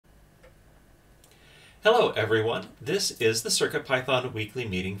Hello everyone, this is the CircuitPython weekly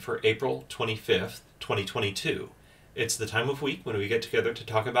meeting for April 25th, 2022. It's the time of week when we get together to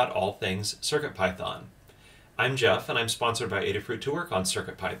talk about all things CircuitPython. I'm Jeff and I'm sponsored by Adafruit to work on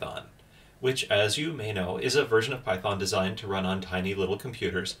CircuitPython, which as you may know is a version of Python designed to run on tiny little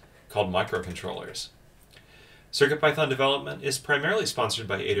computers called microcontrollers. CircuitPython development is primarily sponsored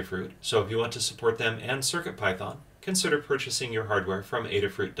by Adafruit, so if you want to support them and CircuitPython, consider purchasing your hardware from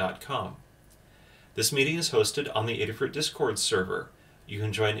adafruit.com. This meeting is hosted on the Adafruit Discord server. You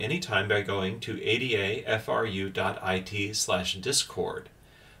can join anytime by going to adafru.it/discord.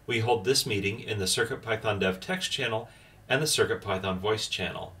 We hold this meeting in the CircuitPython Dev text channel and the CircuitPython voice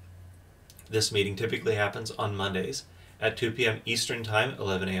channel. This meeting typically happens on Mondays at 2 p.m. Eastern Time,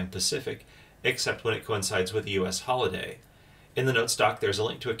 11 a.m. Pacific, except when it coincides with a U.S. holiday. In the notes doc, there's a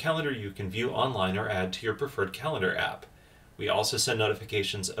link to a calendar you can view online or add to your preferred calendar app. We also send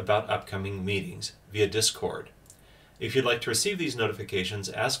notifications about upcoming meetings via Discord. If you'd like to receive these notifications,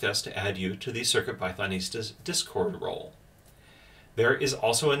 ask us to add you to the CircuitPythonistas Discord role. There is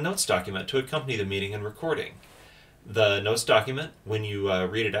also a notes document to accompany the meeting and recording. The notes document, when you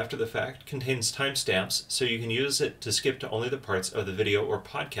read it after the fact, contains timestamps so you can use it to skip to only the parts of the video or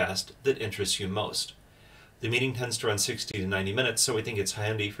podcast that interest you most. The meeting tends to run 60 to 90 minutes, so we think it's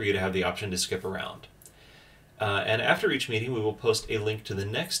handy for you to have the option to skip around. And after each meeting, we will post a link to the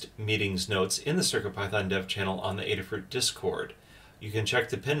next meeting's notes in the CircuitPython Dev channel on the Adafruit Discord. You can check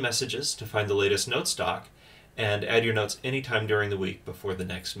the pinned messages to find the latest notes doc and add your notes anytime during the week before the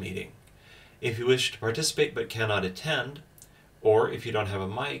next meeting. If you wish to participate but cannot attend, or if you don't have a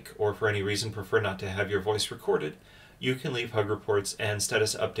mic or for any reason prefer not to have your voice recorded, you can leave hug reports and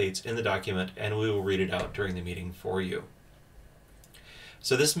status updates in the document and we will read it out during the meeting for you.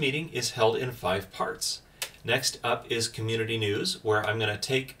 So this meeting is held in 5 parts. Next up is community news, where I'm going to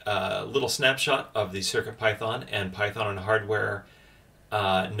take a little snapshot of the CircuitPython and Python on hardware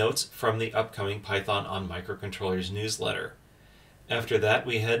notes from the upcoming Python on Microcontrollers newsletter. After that,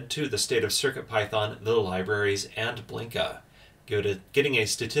 we head to the state of CircuitPython, the libraries, and Blinka, getting a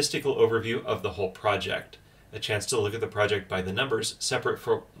statistical overview of the whole project, a chance to look at the project by the numbers, separate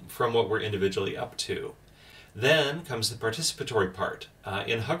from what we're individually up to. Then comes the participatory part.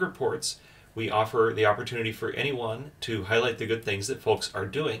 In Hug Reports, we offer the opportunity for anyone to highlight the good things that folks are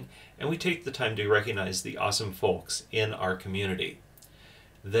doing, and we take the time to recognize the awesome folks in our community.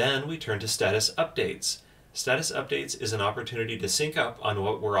 Then we turn to status updates. Status updates is an opportunity to sync up on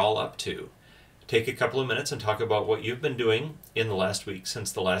what we're all up to. Take a couple of minutes and talk about what you've been doing in the last week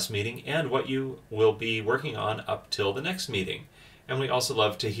since the last meeting and what you will be working on up till the next meeting. And we also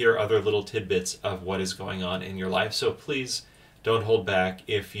love to hear other little tidbits of what is going on in your life, so please don't hold back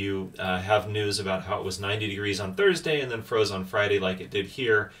if you have news about how it was 90 degrees on Thursday and then froze on Friday like it did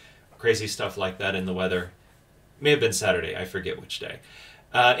here. Crazy stuff like that in the weather. May have been Saturday, I forget which day.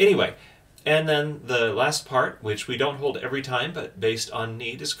 Anyway, and then the last part, which we don't hold every time but based on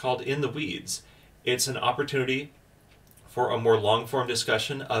need, is called In the Weeds. It's an opportunity for a more long-form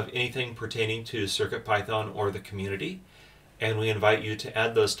discussion of anything pertaining to CircuitPython or the community, and we invite you to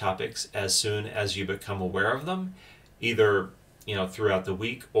add those topics as soon as you become aware of them, either throughout the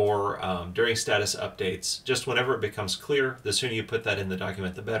week or during status updates. Just whenever it becomes clear, the sooner you put that in the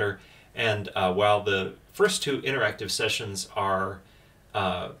document, the better. And while the first 2 interactive sessions are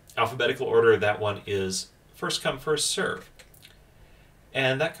alphabetical order, that one is first come, first serve.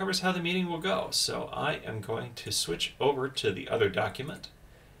 And that covers how the meeting will go. So I am going to switch over to the other document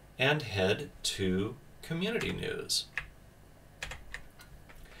and head to community news.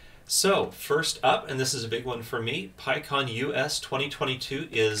 So first up, and this is a big one for me, PyCon US 2022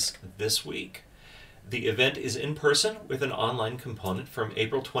 is this week. The event is in person with an online component from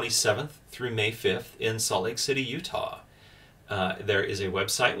April 27th through May 5th in Salt Lake City, Utah. There is a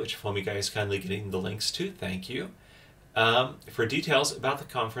website which Foamy Guy is kindly getting the links to, thank you, for details about the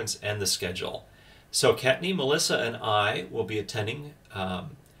conference and the schedule. So Kattni, Melissa, and I will be attending.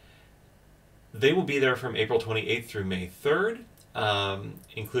 They will be there from April 28th through May 3rd.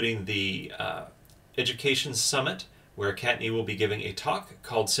 Including the Education Summit, where Kattni will be giving a talk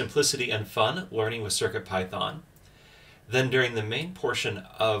called Simplicity and Fun, Learning with CircuitPython. Then during the main portion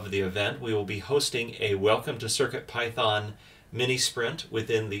of the event, we will be hosting a Welcome to CircuitPython mini sprint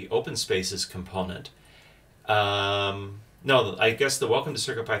within the Open Spaces component. No, I guess the Welcome to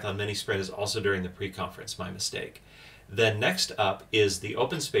CircuitPython mini sprint is also during the pre-conference, my mistake. Then next up is the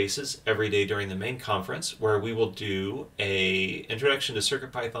Open Spaces every day during the main conference, where we will do a introduction to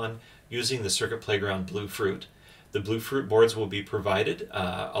CircuitPython using the Circuit Playground Bluefruit. The Bluefruit boards will be provided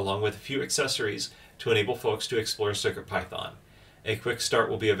along with a few accessories to enable folks to explore CircuitPython. A quick start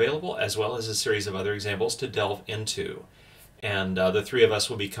will be available, as well as a series of other examples to delve into. And the three of us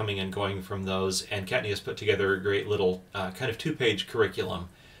will be coming and going from those, and Kattni has put together a great little kind of 2-page curriculum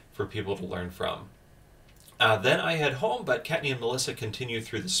for people to learn from. Then I head home, but Kattni and Melissa continue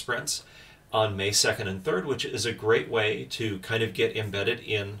through the sprints on May 2nd and 3rd, which is a great way to kind of get embedded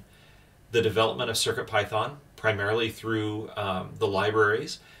in the development of CircuitPython, primarily through the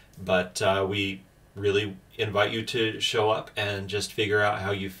libraries, but we really invite you to show up and just figure out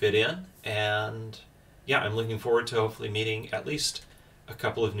how you fit in. And yeah, I'm looking forward to hopefully meeting at least a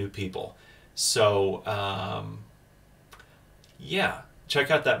couple of new people. So yeah, check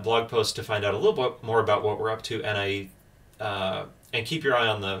out that blog post to find out a little bit more about what we're up to, and and keep your eye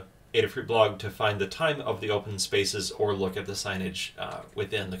on the Adafruit blog to find the time of the open spaces or look at the signage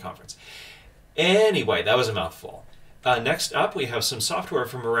within the conference. Anyway, that was a mouthful. Next up, we have some software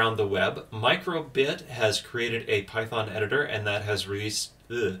from around the web. Microbit has created a Python editor, and that has reached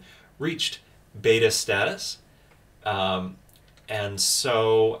beta status. And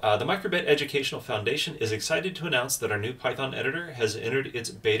so the Microbit Educational Foundation is excited to announce that our new Python editor has entered its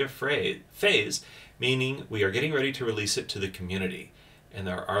beta phase, meaning we are getting ready to release it to the community. And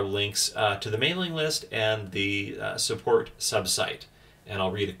there are links to the mailing list and the support subsite. And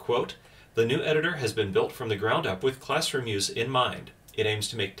I'll read a quote. "The new editor has been built from the ground up with classroom use in mind. It aims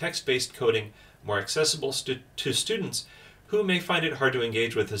to make text-based coding more accessible to students who may find it hard to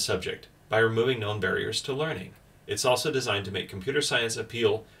engage with the subject by removing known barriers to learning. It's also designed to make computer science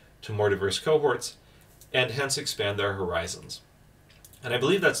appeal to more diverse cohorts and hence expand their horizons." And I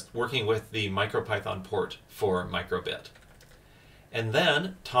believe that's working with the MicroPython port for Microbit. And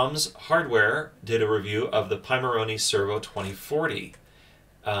then Tom's Hardware did a review of the Pimoroni Servo 2040.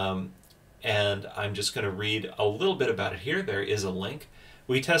 And I'm just going to read a little bit about it here. There is a link.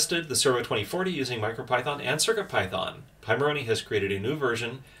 "We tested the Servo 2040 using MicroPython and CircuitPython. Pimoroni has created a new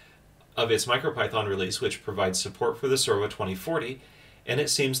version of its MicroPython release which provides support for the Servo 2040, and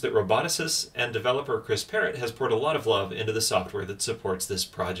it seems that roboticist and developer Chris Parrott has poured a lot of love into the software that supports this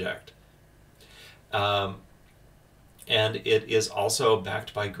project." And it is also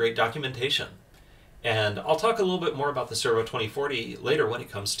backed by great documentation. And I'll talk a little bit more about the Servo 2040 later when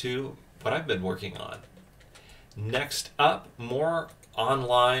it comes to what I've been working on. Next up, more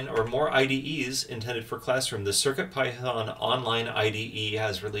online or more IDEs intended for classroom. The CircuitPython Online IDE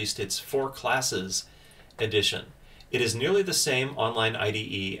has released its 4 classes edition. It is nearly the same online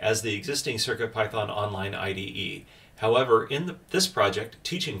IDE as the existing CircuitPython Online IDE. However, in this project,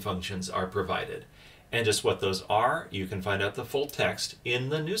 teaching functions are provided. And just what those are, you can find out the full text in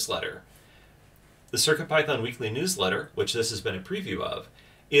the newsletter. The CircuitPython Weekly Newsletter, which this has been a preview of,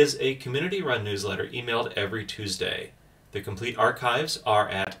 is a community-run newsletter emailed every Tuesday. The complete archives are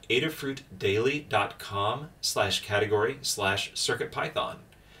at adafruitdaily.com/category/CircuitPython.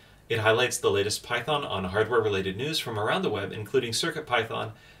 It highlights the latest Python on hardware-related news from around the web, including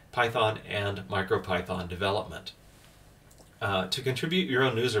CircuitPython, Python, and MicroPython development. To contribute your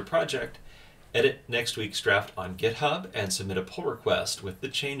own news or project, edit next week's draft on GitHub and submit a pull request with the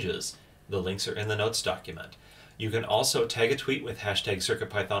changes. The links are in the notes document. You can also tag a tweet with hashtag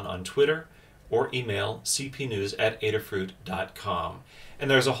CircuitPython on Twitter or email cpnews@adafruit.com.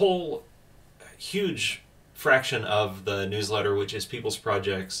 And there's a whole huge fraction of the newsletter which is people's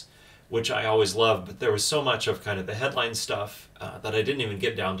projects, which I always love, but there was so much of kind of the headline stuff that I didn't even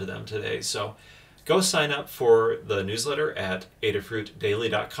get down to them today. So go sign up for the newsletter at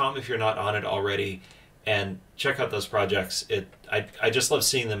adafruitdaily.com if you're not on it already, and check out those projects. I just love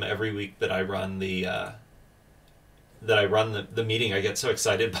seeing them every week that I run the meeting. I get so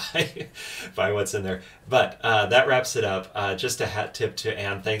excited by what's in there. But that wraps it up. Just a hat tip to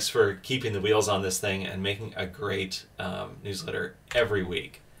Anne. Thanks for keeping the wheels on this thing and making a great newsletter every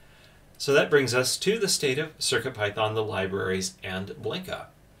week. So that brings us to the state of CircuitPython, the libraries, and Blinka.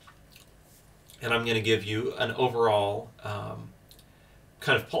 And I'm going to give you an overall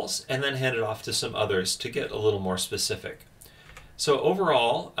kind of pulse and then hand it off to some others to get a little more specific. So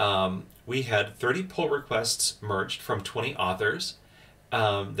overall, we had 30 pull requests merged from 20 authors.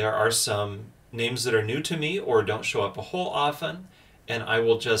 There are some names that are new to me or don't show up a whole often, and I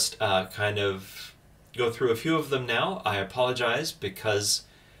will just kind of go through a few of them now. I apologize because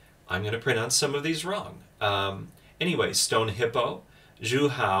I'm going to pronounce some of these wrong. Anyway, Stone Hippo, Zhu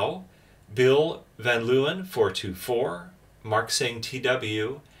Hao, Bill Van Leeuwen 424, Mark Singh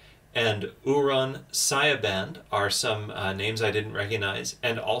TW, and Uron Sayaband are some names I didn't recognize,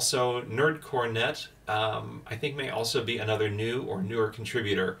 and also NerdCoreNet, I think may also be another new or newer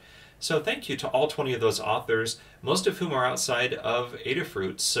contributor. So thank you to all 20 of those authors, most of whom are outside of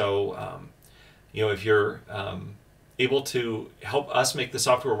Adafruit. So if able to help us make the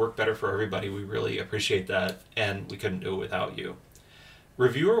software work better for everybody. We really appreciate that, and we couldn't do it without you.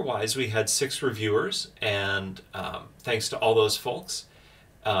 Reviewer-wise, we had 6 reviewers, and thanks to all those folks,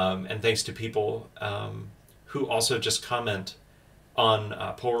 and thanks to people who also just comment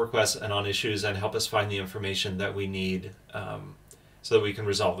on pull requests and on issues and help us find the information that we need so that we can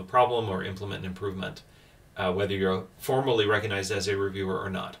resolve the problem or implement an improvement, whether you're formally recognized as a reviewer or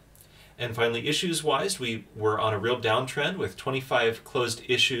not. And finally, issues-wise, we were on a real downtrend with 25 closed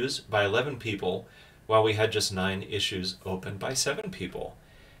issues by 11 people, while we had just 9 issues open by 7 people.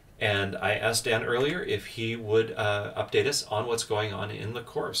 And I asked Dan earlier if he would update us on what's going on in the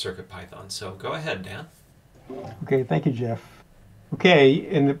core of CircuitPython. So go ahead, Dan. Okay, thank you, Jeff. Okay,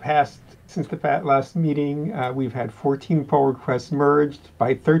 in the past, since the last meeting, we've had 14 pull requests merged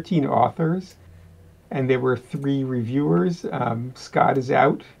by 13 authors, and there were 3 reviewers. Scott is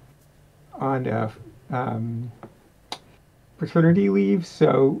out on paternity leave,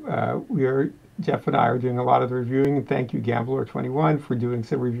 so Jeff and I are doing a lot of the reviewing, and thank you, Gambler21, for doing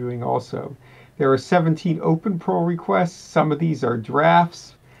some reviewing also. There are 17 open pull requests. Some of these are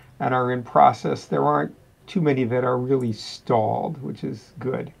drafts and are in process. There aren't too many that are really stalled, which is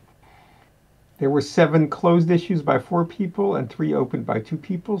good. There were 7 closed issues by 4 people and 3 opened by 2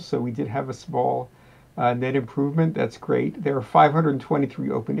 people, so we did have a small net improvement. That's great. There are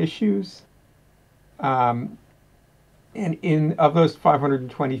 523 open issues. And of those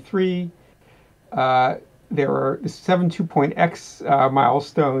 523, there are the 7.2.x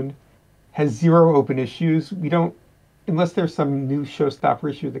milestone has 0 open issues. We don't, unless there's some new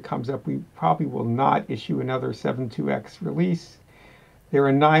showstopper issue that comes up, we probably will not issue another 7.2x release. There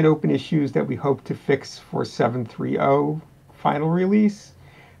are 9 open issues that we hope to fix for 7.3.0 final release.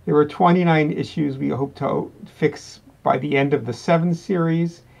 There are 29 issues we hope to fix by the end of the 7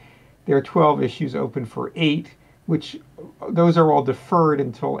 series. There are 12 issues open for 8, which those are all deferred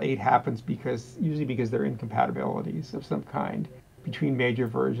until 8 happens usually because they're incompatibilities of some kind between major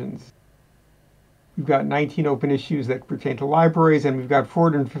versions. We've got 19 open issues that pertain to libraries, and we've got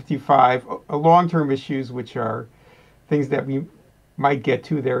 455 long-term issues, which are things that we might get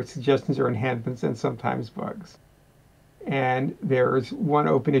to. There are suggestions or enhancements and sometimes bugs. And there's 1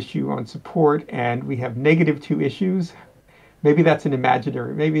 open issue on support, and we have -2 issues. Maybe that's an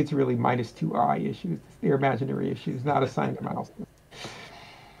imaginary, maybe it's really -2i issues. They're imaginary issues, not assigned to milestones.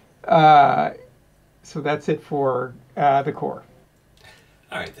 So that's it for the core.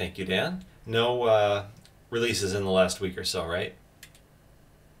 All right, thank you, Dan. No releases in the last week or so, right?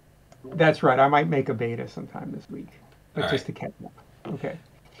 That's right. I might make a beta sometime this week, but just to catch up. Okay.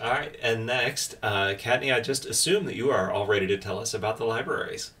 All right, and next, Kattni, I just assume that you are all ready to tell us about the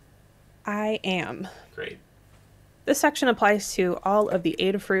libraries. I am. Great. This section applies to all of the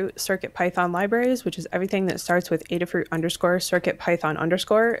Adafruit CircuitPython libraries, which is everything that starts with Adafruit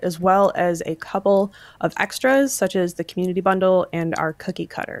 _CircuitPython_, as well as a couple of extras, such as the community bundle and our cookie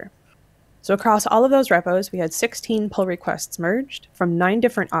cutter. So across all of those repos, we had 16 pull requests merged from 9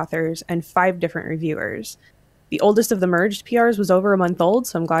 different authors and 5 different reviewers. The oldest of the merged PRs was over a month old,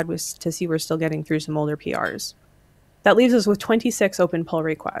 so I'm glad to see we're still getting through some older PRs. That leaves us with 26 open pull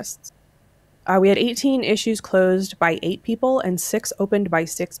requests. We had 18 issues closed by 8 people and 6 opened by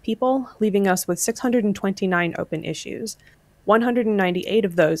 6 people, leaving us with 629 open issues. 198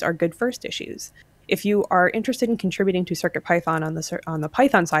 of those are good first issues. If you are interested in contributing to CircuitPython on the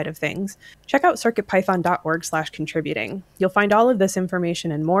Python side of things, check out circuitpython.org/contributing. You'll find all of this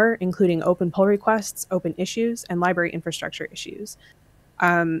information and more, including open pull requests, open issues, and library infrastructure issues.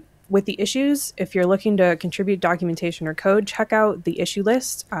 With the issues, if you're looking to contribute documentation or code, check out the issue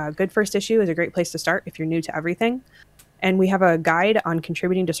list. Good first issue is a great place to start if you're new to everything. And we have a guide on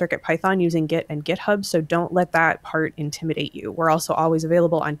contributing to CircuitPython using Git and GitHub, so don't let that part intimidate you. We're also always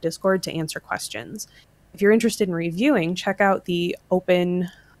available on Discord to answer questions. If you're interested in reviewing, check out the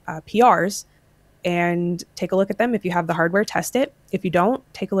open PRs and take a look at them. If you have the hardware, test it. If you don't,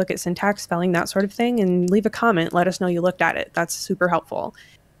 take a look at syntax, spelling, that sort of thing, and leave a comment. Let us know you looked at it. That's super helpful.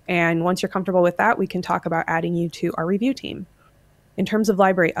 And once you're comfortable with that, we can talk about adding you to our review team. In terms of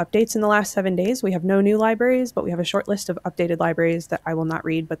library updates in the last 7 days, we have no new libraries, but we have a short list of updated libraries that I will not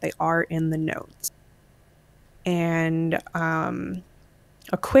read, but they are in the notes. And a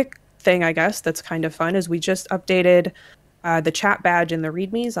quick thing, I guess, that's kind of fun is we just updated the chat badge in the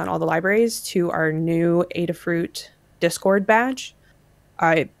READMEs on all the libraries to our new Adafruit Discord badge.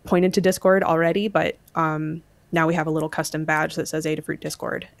 I pointed to Discord already, but now we have a little custom badge that says Adafruit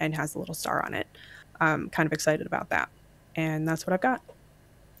Discord and has a little star on it. I'm kind of excited about that. And that's what I've got.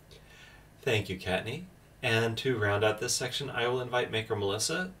 Thank you, Kattni. And to round out this section, I will invite Maker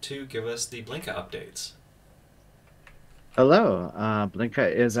Melissa to give us the Blinka updates. Hello.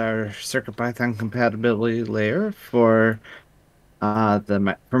 Blinka is our CircuitPython compatibility layer for for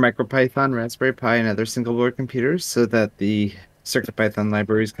MicroPython, Raspberry Pi, and other single board computers, so that the CircuitPython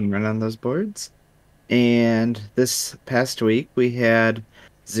libraries can run on those boards. And this past week, we had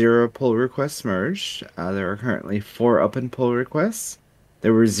 0 pull requests merged. There are currently 4 open pull requests.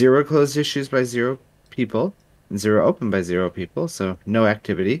 There were 0 closed issues by 0 people, and 0 open by 0 people, so no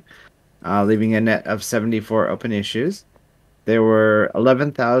activity, leaving a net of 74 open issues. There were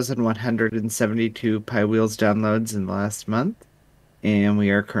 11,172 PyWheels downloads in the last month, and we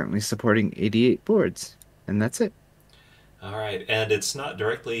are currently supporting 88 boards, and that's it. All right, and it's not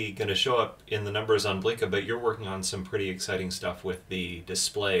directly going to show up in the numbers on Blinka, but you're working on some pretty exciting stuff with the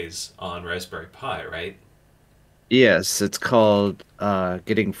displays on Raspberry Pi, right? Yes, it's called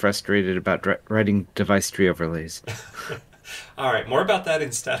getting frustrated about writing device tree overlays. All right, more about that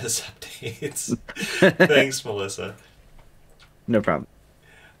in status updates. Thanks, Melissa. No problem.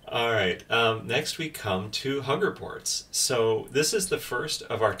 All right, next we come to Hug Reports. So this is the first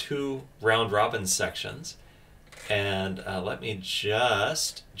of our 2 round robin sections. And let me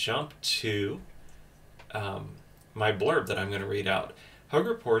just jump to my blurb that I'm going to read out. Hug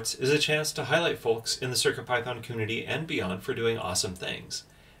Reports is a chance to highlight folks in the CircuitPython community and beyond for doing awesome things.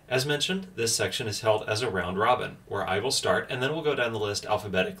 As mentioned, this section is held as a round robin, where I will start and then we'll go down the list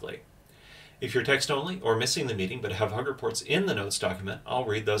alphabetically. If you're text only or missing the meeting but have Hug Reports in the notes document, I'll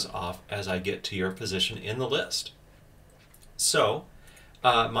read those off as I get to your position in the list. So,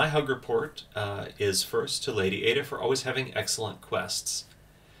 my Hug Report is first to Lady Ada for always having excellent quests,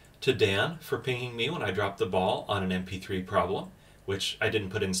 to Dan for pinging me when I dropped the ball on an MP3 problem, which I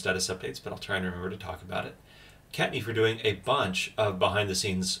didn't put in status updates, but I'll try and remember to talk about it. Kattni for doing a bunch of behind the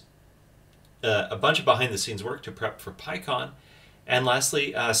scenes work to prep for PyCon. And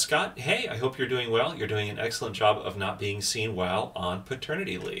lastly, Scott, hey, I hope you're doing well. You're doing an excellent job of not being seen while on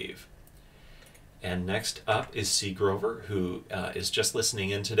paternity leave. And next up is C. Grover, who is just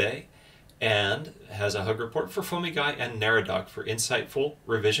listening in today and has a Hug Report for Foamy Guy and Naradoc for insightful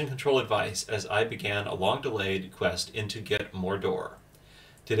revision control advice as I began a long-delayed quest into Get More Door.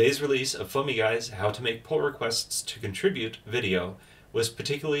 Today's release of Foamy Guy's How to Make Pull Requests to Contribute video was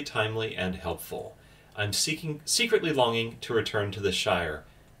particularly timely and helpful. I'm secretly longing to return to the Shire,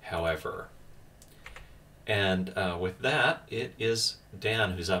 however. And with that, it is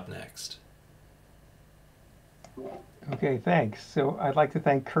Dan who's up next. Okay, thanks. So I'd like to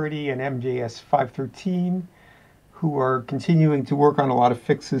thank Curdy and MJS 513, who are continuing to work on a lot of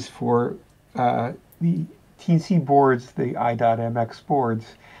fixes for the Teensy boards, the i.MX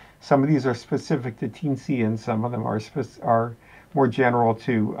boards. Some of these are specific to Teensy, and some of them are more general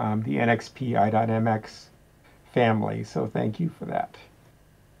to the NXP i.MX family. So thank you for that.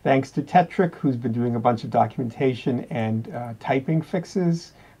 Thanks to Tetrick, who's been doing a bunch of documentation and typing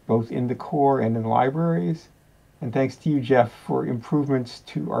fixes, both in the core and in libraries. And thanks to you, Jeff, for improvements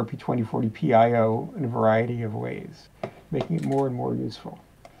to RP2040 PIO in a variety of ways, making it more and more useful.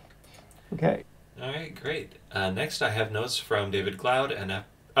 Okay. All right, great. Next, I have notes from David Cloud, and up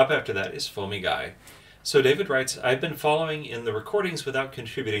after that is Foamy Guy. So David writes, I've been following in the recordings without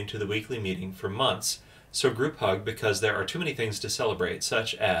contributing to the weekly meeting for months, so group hug because there are too many things to celebrate,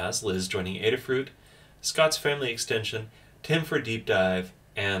 such as Liz joining Adafruit, Scott's family extension, Tim for deep dive,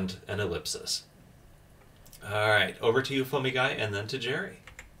 and an ellipsis. All right, over to you, Foamy Guy, and then to Jerry.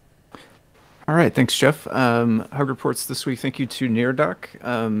 All right, thanks, Jeff. Hug Reports this week. Thank you to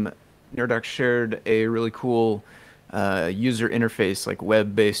Naradoc. Naradoc shared a really cool user interface, like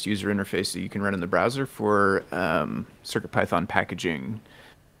web-based user interface that you can run in the browser for CircuitPython packaging,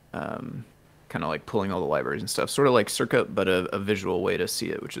 kind of like pulling all the libraries and stuff, sort of like Circuit, but a visual way to see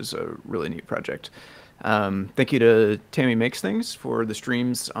it, which is a really neat project. Thank you to Tammy Makes Things for the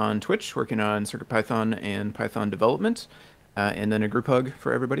streams on Twitch, working on CircuitPython and Python development, and then a group hug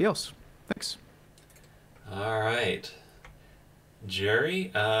for everybody else. Thanks. All right.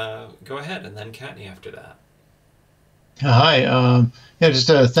 Jerry, go ahead, and then Kattni after that. Hi. Just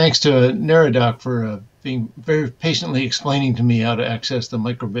thanks to Naradoc for being very patiently explaining to me how to access the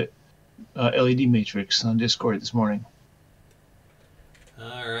microbit LED matrix on Discord this morning.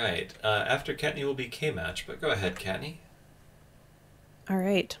 All right. After Kattni will be K-Match, but go ahead, Kattni. All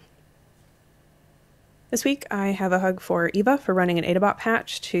right. This week, I have a hug for Eva for running an Adabot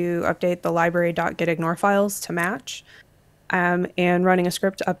patch to update the library.getignore files to match, and running a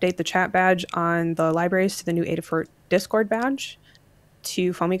script to update the chat badge on the libraries to the new Adafruit Discord badge,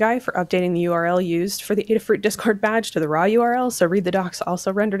 to Foamy Guy for updating the URL used for the Adafruit Discord badge to the raw URL, so Read the Docs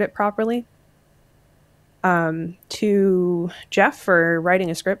also rendered it properly. To Jeff for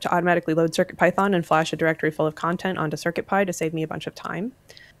writing a script to automatically load CircuitPython and flash a directory full of content onto CircuitPy to save me a bunch of time.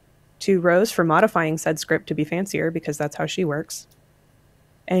 To Rose for modifying said script to be fancier because that's how she works.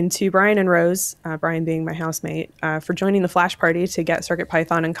 And to Brian and Rose, Brian being my housemate, for joining the Flash Party to get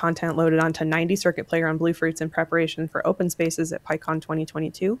CircuitPython and content loaded onto 90 Circuit Player on Bluefruits in preparation for open spaces at PyCon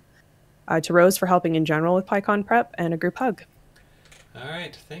 2022. To Rose for helping in general with PyCon prep, and a group hug. All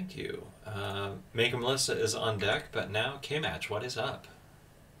right, thank you. Mega Melissa is on deck, but now K-Match, what is up?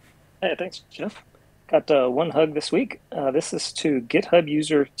 Hey, thanks, Jeff. Got one hug this week. This is to GitHub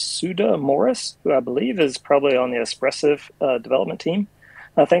user Suda Morris, who I believe is probably on the Espressive development team.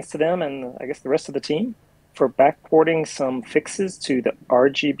 Thanks to them and I guess the rest of the team for backporting some fixes to the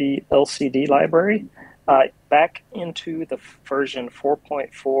RGB LCD library back into the version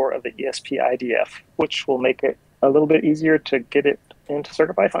 4.4 of the ESP IDF, which will make it a little bit easier to get it into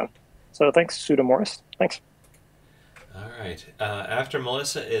CircuitPython. So thanks, Suda Morris. Thanks. All right. After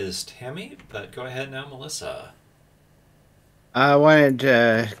Melissa is Tammy, but go ahead now, Melissa. I wanted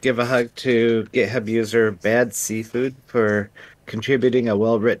to give a hug to GitHub user Bad Seafood for contributing a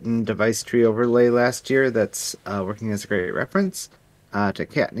well-written device tree overlay last year that's working as a great reference. To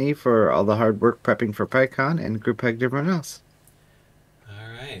Kattni for all the hard work prepping for PyCon, and group hug to everyone else.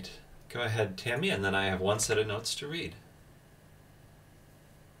 All right. Go ahead, Tammy, and then I have one set of notes to read.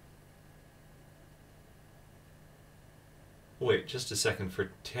 Wait just a second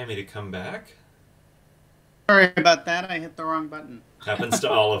for Tammy to come back. Sorry about that. I hit the wrong button. Happens to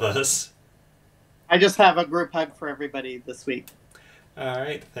all of us. I just have a group hug for everybody this week. All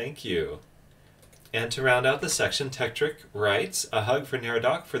right, thank you. And to round out the section, Tektrick writes, a hug for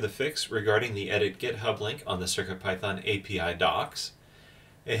Nerodoc for the fix regarding the edit GitHub link on the CircuitPython API docs.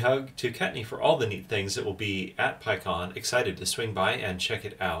 A hug to Kattni for all the neat things that will be at PyCon, excited to swing by and check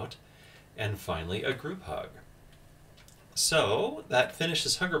it out. And finally, a group hug. So that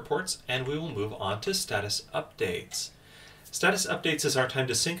finishes hug reports, and we will move on to status updates. Status updates is our time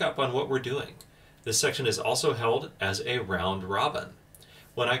to sync up on what we're doing. This section is also held as a round robin.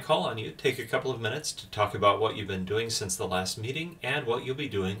 When I call on you, take a couple of minutes to talk about what you've been doing since the last meeting and what you'll be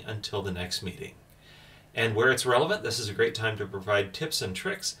doing until the next meeting. And where it's relevant, this is a great time to provide tips and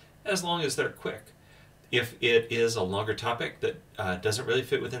tricks, as long as they're quick. If it is a longer topic that doesn't really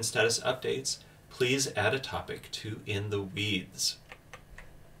fit within status updates, please add a topic to In the Weeds.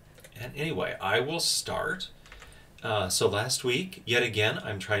 And anyway, I will start. So last week, yet again,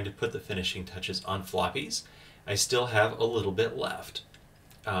 I'm trying to put the finishing touches on floppies. I still have a little bit left.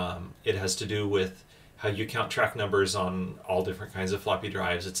 It has to do with how you count track numbers on all different kinds of floppy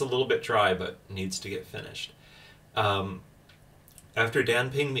drives. It's a little bit dry, but needs to get finished. After Dan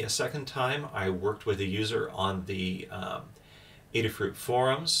pinged me a second time, I worked with a user on the Adafruit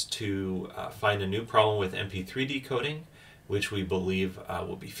forums to find a new problem with MP3 decoding, which we believe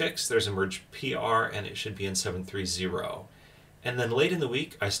will be fixed. There's a merged PR, and it should be in 7.3.0. And then late in the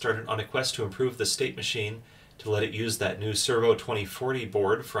week, I started on a quest to improve the state machine to let it use that new Servo 2040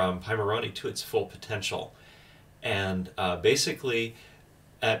 board from Pimoroni to its full potential. And basically,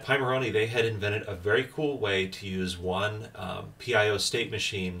 at Pimoroni, they had invented a very cool way to use one PIO state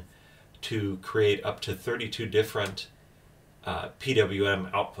machine to create up to 32 different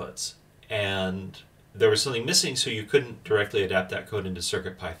PWM outputs. And there was something missing, so you couldn't directly adapt that code into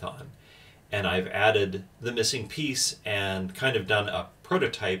CircuitPython. And I've added the missing piece and kind of done a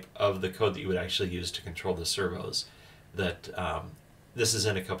prototype of the code that you would actually use to control the servos. That this is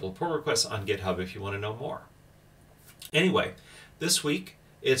in a couple of pull requests on GitHub if you want to know more. Anyway, this week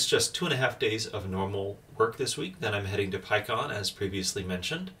it's just 2.5 days of normal work this week. Then I'm heading to PyCon, as previously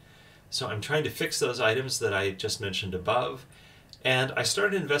mentioned. So I'm trying to fix those items that I just mentioned above. And I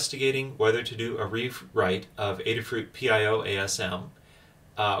started investigating whether to do a rewrite of Adafruit PIO ASM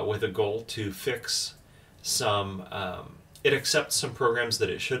with a goal to fix some, it accepts some programs that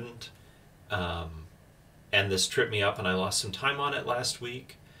it shouldn't. And this tripped me up and I lost some time on it last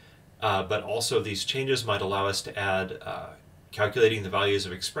week. But also these changes might allow us to add calculating the values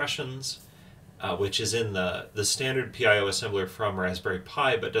of expressions, which is in the standard PIO assembler from Raspberry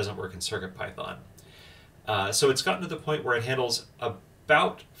Pi, but doesn't work in CircuitPython. So it's gotten to the point where it handles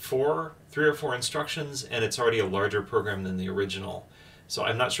about 3 or 4 instructions, and it's already a larger program than the original. So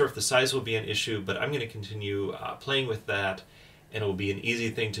I'm not sure if the size will be an issue, but I'm going to continue playing with that, and it will be an easy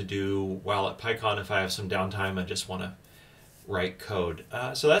thing to do while at PyCon if I have some downtime and just want to write code.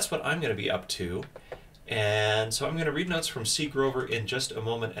 So that's what I'm going to be up to. And so I'm going to read notes from C. Grover in just a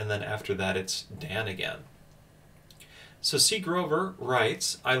moment, and then after that it's Dan again. So C. Grover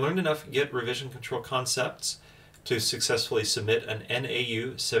writes, I learned enough Git revision control concepts to successfully submit an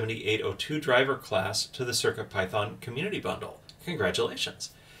NAU 7802 driver class to the CircuitPython Community Bundle.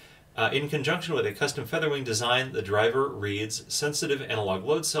 Congratulations! In conjunction with a custom Featherwing design, the driver reads sensitive analog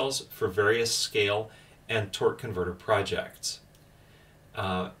load cells for various scale and torque converter projects.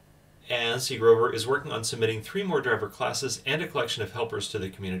 And C. Grover is working on submitting 3 more driver classes and a collection of helpers to the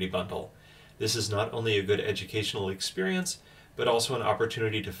Community Bundle. This is not only a good educational experience, but also an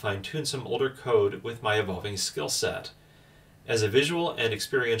opportunity to fine-tune some older code with my evolving skill set. As a visual and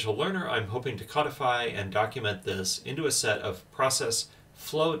experiential learner, I'm hoping to codify and document this into a set of process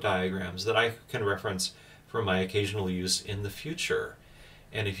flow diagrams that I can reference for my occasional use in the future.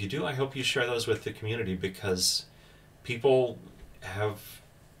 And if you do, I hope you share those with the community, because people have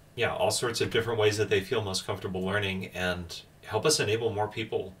all sorts of different ways that they feel most comfortable learning, and help us enable more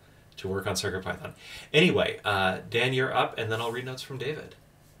people to work on CircuitPython. Anyway, Dan, you're up, and then I'll read notes from David.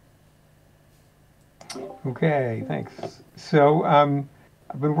 Okay, thanks. So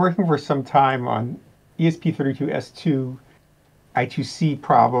I've been working for some time on ESP32S2 I2C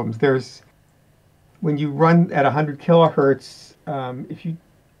problems. When you run at 100 kilohertz,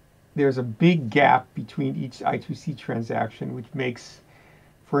 there's a big gap between each I2C transaction, which makes,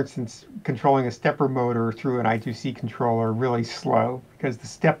 for instance, controlling a stepper motor through an I2C controller really slow, because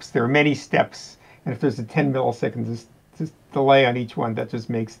there are many steps, and if there's a 10 milliseconds delay on each one, that just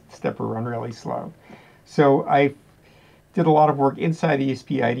makes the stepper run really slow. So I did a lot of work inside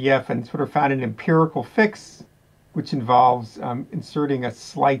ESP IDF and sort of found an empirical fix, which involves inserting a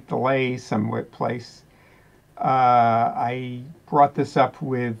slight delay somewhere place. I brought this up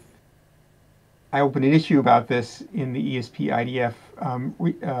I opened an issue about this in the ESP IDF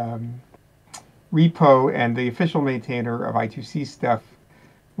repo, and the official maintainer of I2C stuff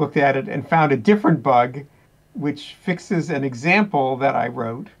looked at it and found a different bug which fixes an example that I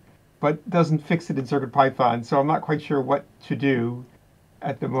wrote, but doesn't fix it in CircuitPython. So I'm not quite sure what to do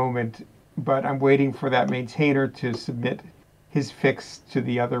at the moment, but I'm waiting for that maintainer to submit his fix to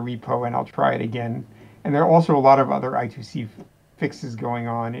the other repo, and I'll try it again. And there are also a lot of other I2C fixes going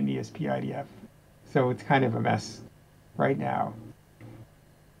on in ESP IDF. So it's kind of a mess right now.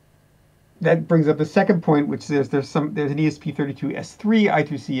 That brings up the second point, which says there's an ESP32S3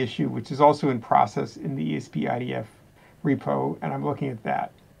 I2C issue, which is also in process in the ESP IDF repo, and I'm looking at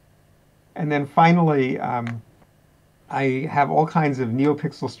that. And then finally, I have all kinds of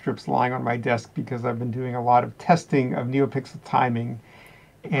NeoPixel strips lying on my desk because I've been doing a lot of testing of NeoPixel timing.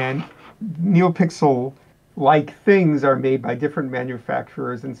 And NeoPixel-like things are made by different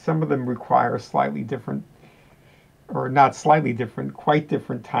manufacturers, and some of them require slightly different, or not slightly different, quite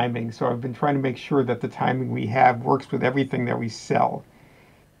different timing. So I've been trying to make sure that the timing we have works with everything that we sell.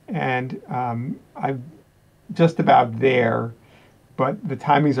 And I'm just about there, but the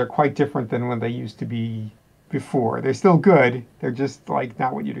timings are quite different than when they used to be before. They're still good, they're just like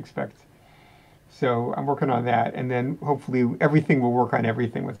not what you'd expect. So I'm working on that, and then hopefully everything will work on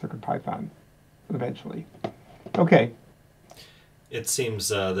everything with CircuitPython eventually. Okay. It seems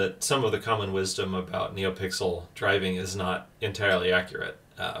that some of the common wisdom about NeoPixel driving is not entirely accurate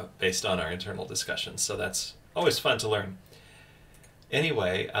based on our internal discussions, so that's always fun to learn.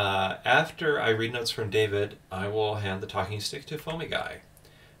 Anyway, after I read notes from David, I will hand the talking stick to Foamy Guy.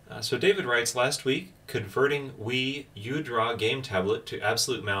 So David writes, last week, converting Wii U-Draw game tablet to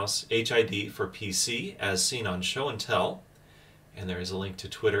Absolute Mouse HID for PC, as seen on Show and Tell, and there is a link to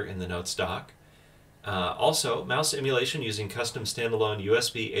Twitter in the notes doc. Also, mouse emulation using custom standalone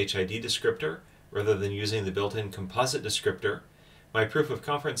USB HID descriptor, rather than using the built-in composite descriptor. My proof of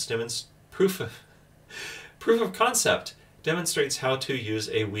concept demonstrates how to use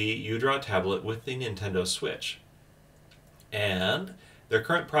a Wii U-Draw tablet with the Nintendo Switch. And their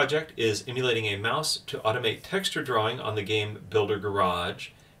current project is emulating a mouse to automate texture drawing on the game Builder Garage,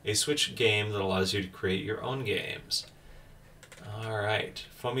 a Switch game that allows you to create your own games. All right,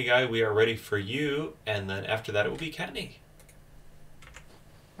 Foamy Guy, we are ready for you, and then after that it will be Kattni.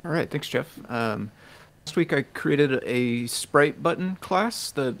 All right, thanks, Jeff. Last week I created a sprite button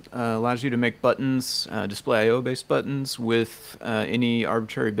class that allows you to make buttons, display I/O based buttons with any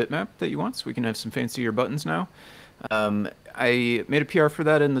arbitrary bitmap that you want, so we can have some fancier buttons now. I made a PR for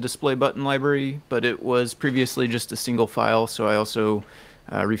that in the display button library, but it was previously just a single file, so I also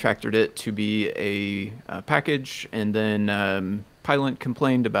refactored it to be a package, and then Pylint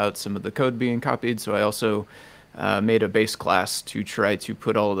complained about some of the code being copied, so I also made a base class to try to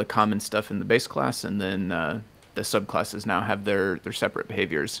put all of the common stuff in the base class, and then the subclasses now have their separate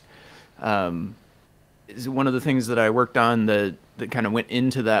behaviors. one of the things that I worked on that kind of went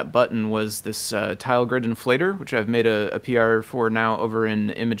into that button was this tile grid inflator, which I've made a PR for now over in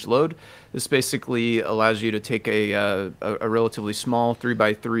Image Load. This basically allows you to take a relatively small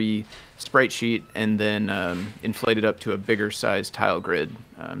 3x3 sprite sheet and then inflate it up to a bigger size tile grid.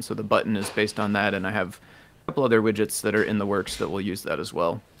 So the button is based on that, and I have a couple other widgets that are in the works that will use that as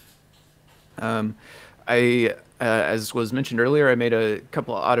well. As was mentioned earlier, I made a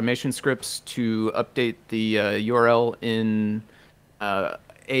couple of automation scripts to update the URL in a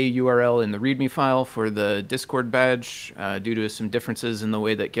URL in the README file for the Discord badge due to some differences in the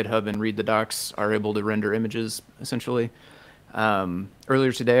way that GitHub and Read the Docs are able to render images, essentially.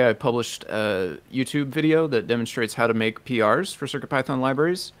 Earlier today, I published a YouTube video that demonstrates how to make PRs for CircuitPython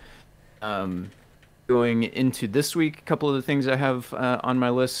libraries. Going into this week, a couple of the things I have on my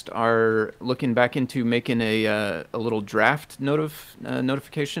list are looking back into making a little draft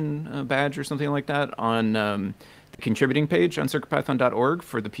notification badge or something like that on the contributing page on CircuitPython.org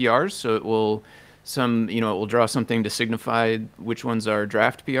for the PRs. So it will it will draw something to signify which ones are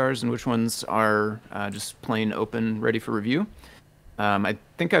draft PRs and which ones are just plain open, ready for review. I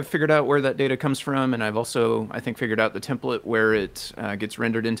think I've figured out where that data comes from, and I've also, I think, figured out the template where it gets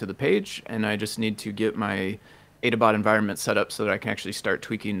rendered into the page, and I just need to get my AdaBot environment set up so that I can actually start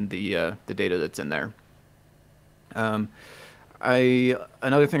tweaking the data that's in there. Another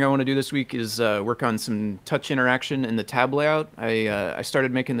thing I want to do this week is work on some touch interaction in the tab layout. I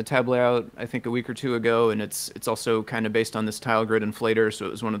started making the tab layout, I think, a week or two ago, and it's also kind of based on this tile grid inflator, so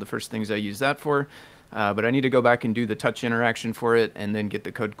it was one of the first things I used that for. But I need to go back and do the touch interaction for it and then get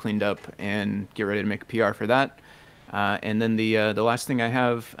the code cleaned up and get ready to make a PR for that. And then the last thing I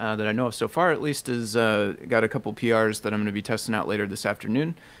have that I know of so far, at least, is got a couple PRs that I'm going to be testing out later this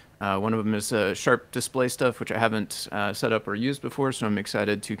afternoon. One of them is Sharp display stuff, which I haven't set up or used before, so I'm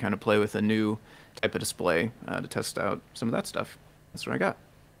excited to kind of play with a new type of display to test out some of that stuff. That's what I got.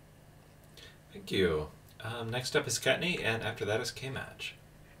 Thank you. Next up is Kattni, and after that is Kmatch.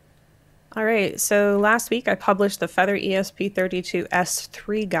 All right, so last week I published the Feather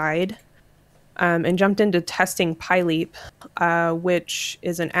ESP32S3 guide and jumped into testing PyLeap, which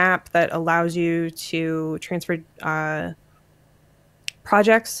is an app that allows you to transfer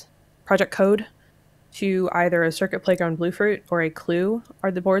project code to either a Circuit Playground Bluefruit or a Clue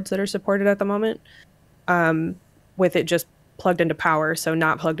are the boards that are supported at the moment, with it just plugged into power, so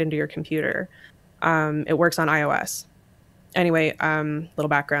not plugged into your computer. It works on iOS. Anyway, little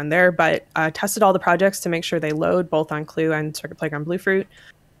background there, but tested all the projects to make sure they load both on Clue and Circuit Playground Bluefruit.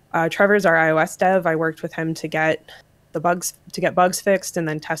 Trevor's our iOS dev. I worked with him to get bugs fixed and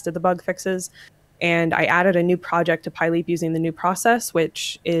then tested the bug fixes. And I added a new project to PyLeap using the new process,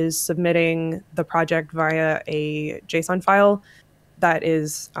 which is submitting the project via a JSON file that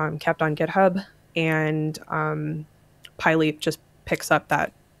is kept on GitHub, and PyLeap just picks up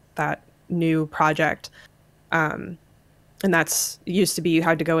that new project. And that's used to be you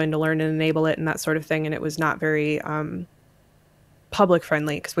had to go in to learn and enable it and that sort of thing. And it was not very public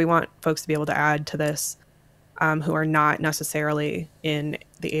friendly, because we want folks to be able to add to this who are not necessarily in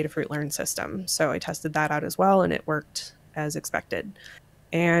the Adafruit Learn system. So I tested that out as well, and it worked as expected.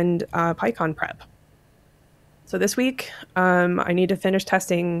 And PyCon prep. So this week, I need to finish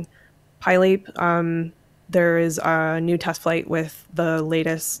testing PyLeap. There is a new test flight with the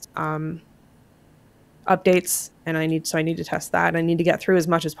latest updates, and I need to test that. I need to get through as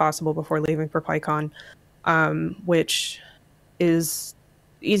much as possible before leaving for PyCon, which is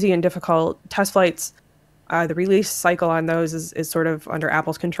easy and difficult. Test flights, the release cycle on those is sort of under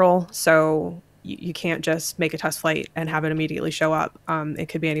Apple's control, so you can't just make a test flight and have it immediately show up. It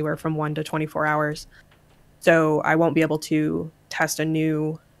could be anywhere from 1 to 24 hours. So I won't be able to test a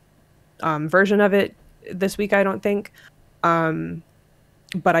new version of it this week, I don't think.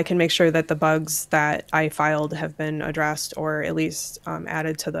 But I can make sure that the bugs that I filed have been addressed, or at least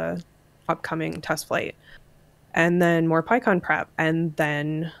added to the upcoming test flight. And then more PyCon prep. And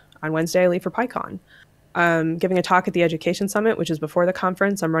then on Wednesday, I leave for PyCon. Giving a talk at the Education Summit, which is before the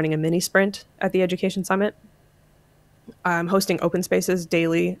conference. I'm running a mini sprint at the Education Summit. I'm hosting open spaces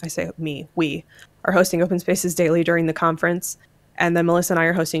daily. I say we are hosting open spaces daily during the conference. And then Melissa and I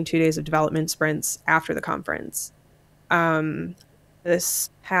are hosting 2 days of development sprints after the conference. This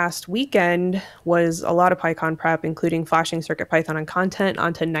past weekend was a lot of PyCon prep, including flashing CircuitPython and content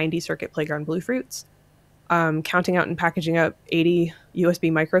onto 90 Circuit Playground Bluefruits, counting out and packaging up 80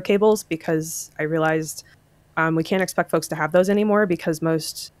 USB micro cables, because I realized we can't expect folks to have those anymore, because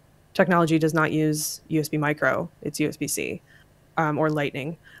most technology does not use USB micro. It's USB-C or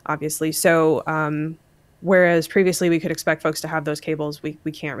Lightning, obviously. So Whereas previously we could expect folks to have those cables, we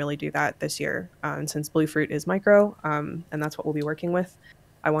can't really do that this year. And since Bluefruit is micro, and that's what we'll be working with,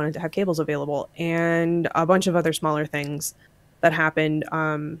 I wanted to have cables available and a bunch of other smaller things that happened.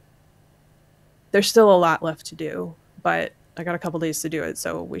 There's still a lot left to do, but I got a couple days to do it,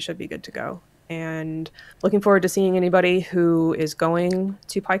 so we should be good to go. And looking forward to seeing anybody who is going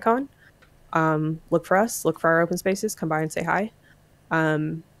to PyCon. Look for us, look for our open spaces, come by and say hi.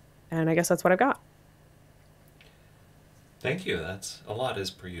 And I guess that's what I've got. Thank you. That's a lot as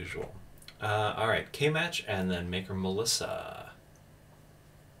per usual. All right, K-Match and then Maker Melissa.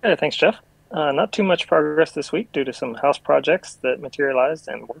 Hey, thanks, Jeff. Not too much progress this week due to some house projects that materialized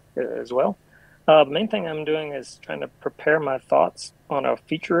and work as well. The main thing I'm doing is trying to prepare my thoughts on a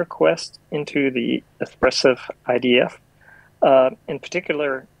feature request into the Espressif IDF, in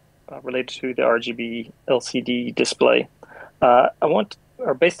particular related to the RGB LCD display.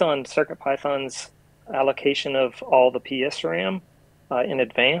 Based on CircuitPython's allocation of all the PSRAM in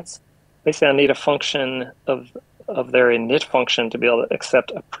advance, basically I need a function of their init function to be able to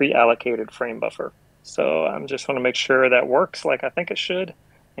accept a pre-allocated frame buffer. So I'm just want to make sure that works like I think it should,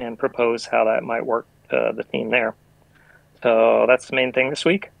 and propose how that might work the team there. So that's the main thing this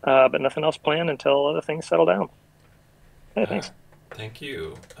week, but nothing else planned until other things settle down. Hey, thanks. Thank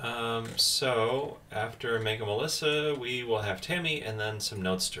you. So after Mega Melissa, we will have Tammy and then some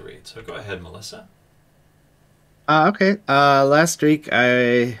notes to read. So go ahead, Melissa. Okay. Last week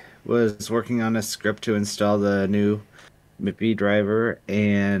I was working on a script to install the new MIPI driver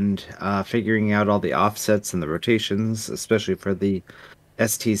and figuring out all the offsets and the rotations, especially for the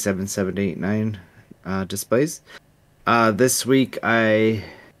ST7789 displays. This week the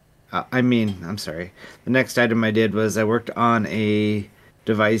next item I did was I worked on a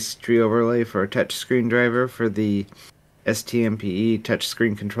device tree overlay for a touchscreen driver for the STMPE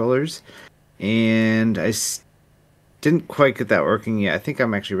touchscreen controllers, and I didn't quite get that working yet. I think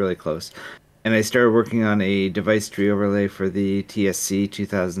I'm actually really close. And I started working on a device tree overlay for the TSC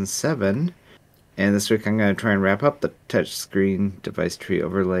 2007. And this week I'm going to try and wrap up the touchscreen device tree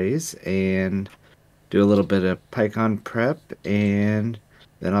overlays and do a little bit of PyCon prep, and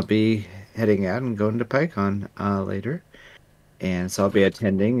then I'll be heading out and going to PyCon later. And so I'll be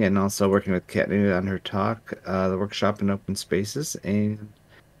attending and also working with Kattni on her talk, the workshop in open spaces, and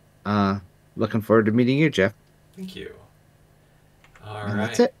looking forward to meeting you, Jeff. Thank you. All And right.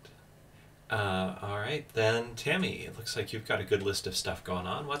 that's it. All right, then Tammy, it looks like you've got a good list of stuff going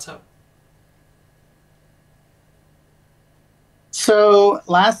on. What's up? So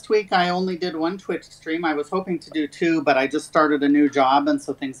last week I only did one Twitch stream. I was hoping to do two, but I just started a new job, and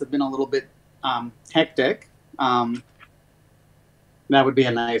so things have been a little bit hectic. That would be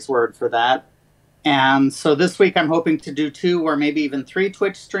a nice word for that. And so this week I'm hoping to do two or maybe even three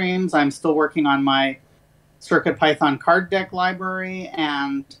Twitch streams. I'm still working on my CircuitPython card deck library,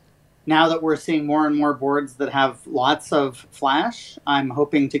 and now that we're seeing more and more boards that have lots of flash, I'm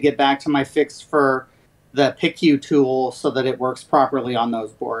hoping to get back to my fix for the PICU tool so that it works properly on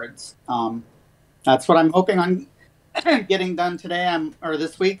those boards. That's what I'm hoping on getting done today or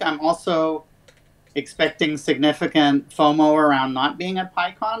this week. I'm also expecting significant FOMO around not being at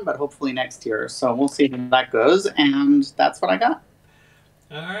PyCon, but hopefully next year. So we'll see how that goes, and that's what I got.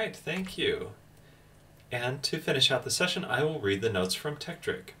 All right, thank you. And to finish out the session, I will read the notes from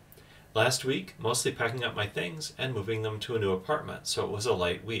TechDrick. Last week, mostly packing up my things and moving them to a new apartment, so it was a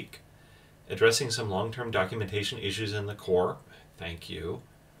light week. Addressing some long-term documentation issues in the core, thank you.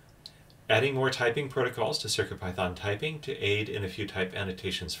 Adding more typing protocols to CircuitPython typing to aid in a few type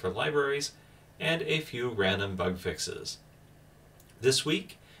annotations for libraries, and a few random bug fixes. This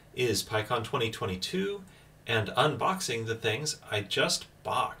week is PyCon 2022 and unboxing the things I just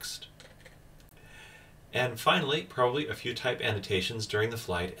boxed. And finally, probably a few type annotations during the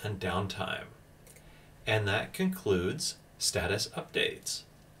flight and downtime. And that concludes status updates.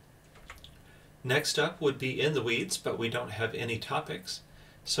 Next up would be in the weeds, but we don't have any topics,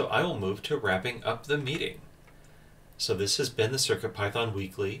 so I will move to wrapping up the meeting. So this has been the CircuitPython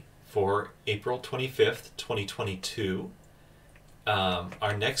Weekly for April 25th, 2022.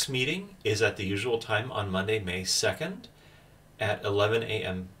 Our next meeting is at the usual time on Monday, May 2nd at 11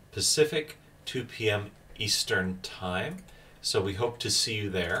 a.m. Pacific, 2 p.m. Eastern Time. So we hope to see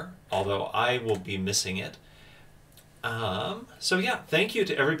you there, although I will be missing it. So yeah, thank you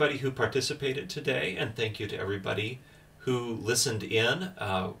to everybody who participated today, and thank you to everybody who listened in.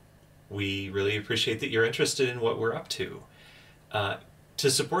 We really appreciate that you're interested in what we're up to. To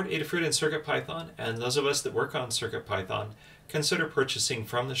support Adafruit and CircuitPython, and those of us that work on CircuitPython, consider purchasing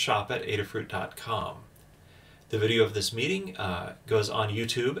from the shop at adafruit.com. The video of this meeting goes on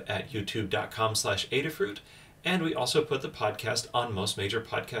YouTube at youtube.com/Adafruit, and we also put the podcast on most major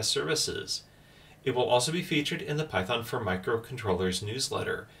podcast services. It will also be featured in the Python for Microcontrollers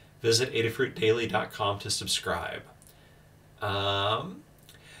newsletter. Visit adafruitdaily.com to subscribe.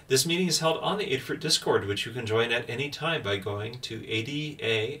 This meeting is held on the Adafruit Discord, which you can join at any time by going to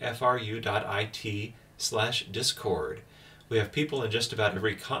adafru.it/discord. We have people in just about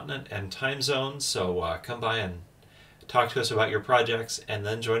every continent and time zone, so come by and talk to us about your projects, and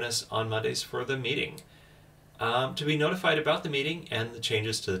then join us on Mondays for the meeting. To be notified about the meeting and the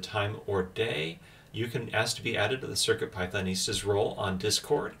changes to the time or day, you can ask to be added to the CircuitPythonistas role on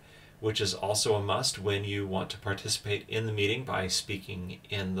Discord, which is also a must when you want to participate in the meeting by speaking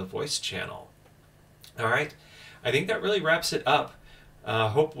in the voice channel. All right, I think that really wraps it up.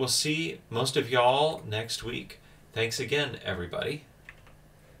 Hope we'll see most of y'all next week. Thanks again, everybody.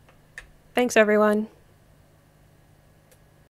 Thanks, everyone.